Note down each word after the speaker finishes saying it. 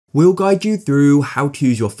We'll guide you through how to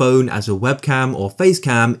use your phone as a webcam or face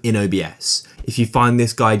cam in OBS. If you find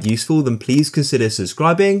this guide useful, then please consider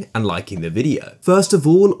subscribing and liking the video. First of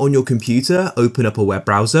all, on your computer, open up a web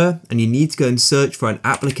browser and you need to go and search for an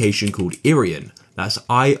application called GuideRealm. That's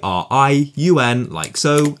I-R-I-U-N like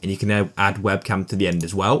so, and you can now add webcam to the end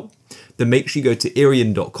as well. Then make sure you go to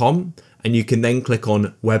GuideRealm.com and you can then click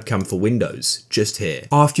on Webcam for Windows, just here.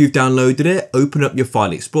 After you've downloaded it, open up your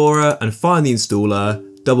File Explorer and find the installer,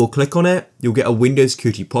 double click on it, you'll get a Windows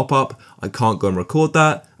security pop-up. I can't go and record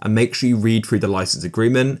that, and make sure you read through the license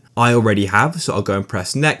agreement. I already have, so I'll go and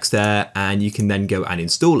press next there, and you can then go and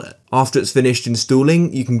install it. After it's finished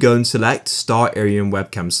installing, you can go and select Start GuideRealm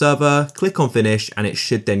Webcam Server, click on Finish, and it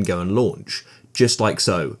should then go and launch, just like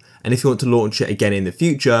so. And if you want to launch it again in the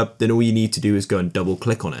future, then all you need to do is go and double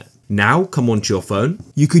click on it. Now come onto your phone.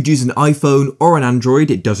 You could use an iPhone or an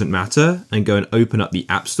Android, it doesn't matter, and go and open up the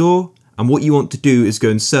App Store. And what you want to do is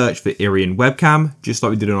go and search for GuideRealm Webcam, just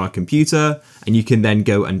like we did on our computer, and you can then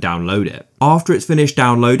go and download it. After it's finished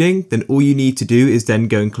downloading, then all you need to do is then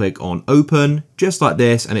go and click on Open, just like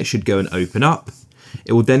this, and it should go and open up.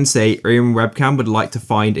 It will then say GuideRealm Webcam would like to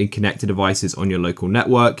find and connect to devices on your local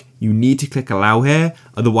network. You need to click Allow here,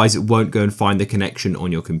 otherwise it won't go and find the connection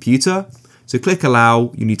on your computer. So click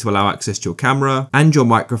Allow, you need to allow access to your camera and your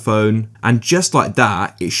microphone, and just like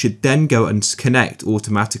that, it should then go and connect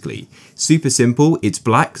automatically. Super simple, it's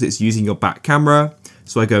black because it's using your back camera.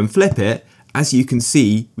 So I go and flip it. As you can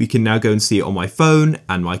see, we can now go and see it on my phone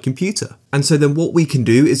and my computer. And so then what we can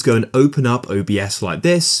do is go and open up OBS like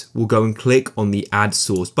this. We'll go and click on the Add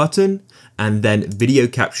Source button and then Video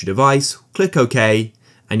Capture Device, click OK,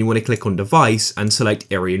 and you want to click on Device and select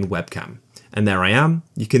GuideRealm Webcam. And there I am.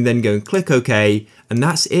 You can then go and click OK, and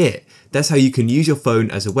that's it. That's how you can use your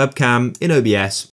phone as a webcam in OBS